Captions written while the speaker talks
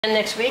And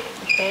next week,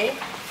 okay?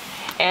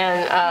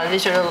 And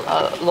these are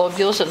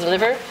lobules of the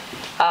liver.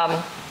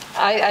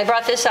 I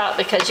brought this out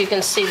because you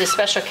can see the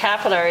special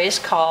capillaries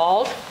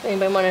called,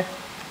 anybody want to,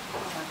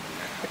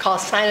 they're called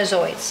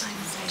sinusoids.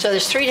 So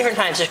there's three different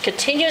types. There's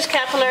continuous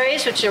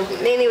capillaries, which are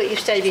mainly what you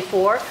studied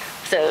before,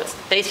 the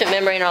basement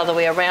membrane all the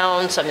way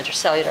around, some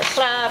intercellular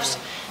clefts,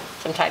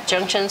 some tight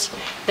junctions.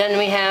 Then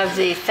we have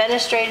the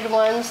fenestrated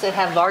ones that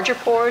have larger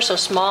pores, so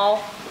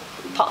small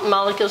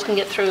molecules can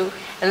get through.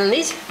 And then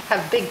these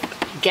have big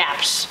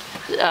gaps.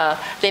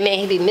 They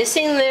may be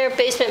missing their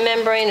basement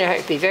membrane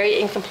or be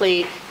very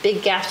incomplete,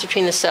 big gaps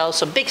between the cells,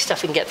 so big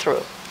stuff can get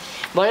through.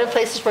 One of the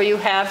places where you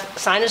have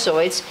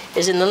sinusoids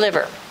is in the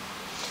liver.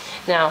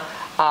 Now,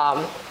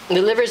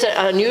 the liver is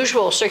an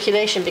unusual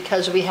circulation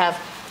because we have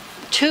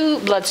two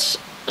blood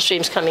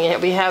streams coming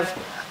in. We have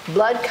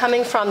blood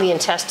coming from the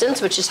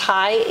intestines, which is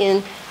high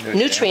in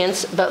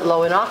nutrients but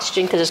low in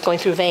oxygen because it's going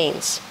through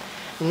veins.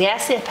 And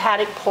that's the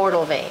hepatic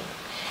portal vein.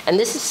 And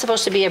this is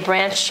supposed to be a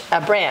branch,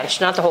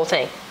 not the whole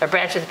thing, a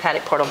branch of the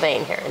hepatic portal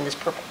vein here in this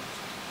purple.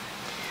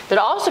 But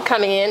also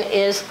coming in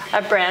is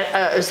a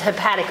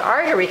hepatic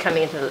artery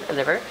coming into the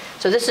liver.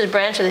 So this is a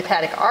branch of the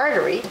hepatic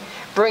artery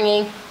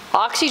bringing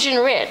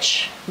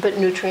oxygen-rich but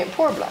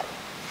nutrient-poor blood.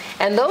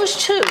 And those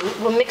two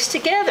will mix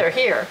together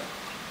here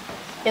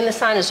in the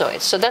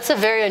sinusoids. So that's a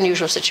very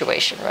unusual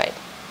situation, right?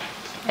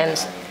 And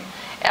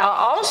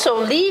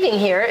also leaving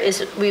here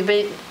is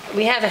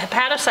we have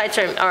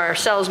hepatocytes are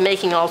cells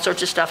making all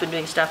sorts of stuff and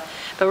doing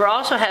stuff, but we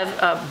also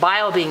have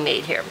bile being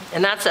made here,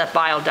 and that's a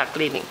bile duct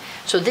leaving.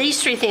 So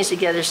these three things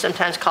together is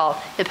sometimes called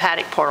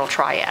hepatic portal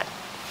triad.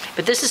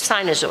 But this is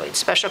sinusoids,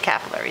 special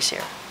capillaries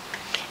here.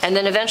 And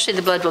then eventually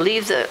the blood will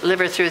leave the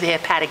liver through the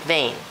hepatic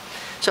vein.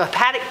 So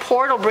hepatic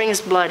portal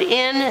brings blood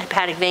in,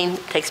 hepatic vein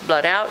takes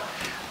blood out.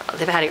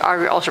 The hepatic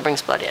artery also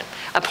brings blood in.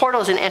 A portal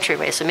is an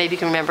entryway, so maybe you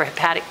can remember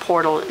hepatic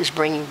portal is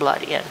bringing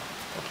blood in.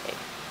 Okay.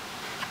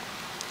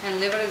 And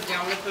liver is the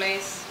only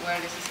place where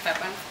this is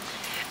happening?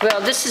 Well,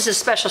 this is a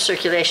special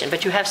circulation,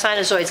 but you have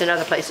sinusoids in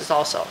other places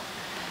also.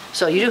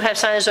 So you do have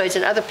sinusoids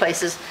in other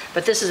places,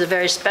 but this is a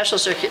very special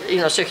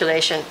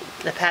circulation,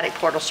 the hepatic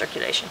portal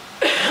circulation.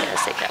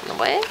 Let's take that one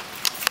away.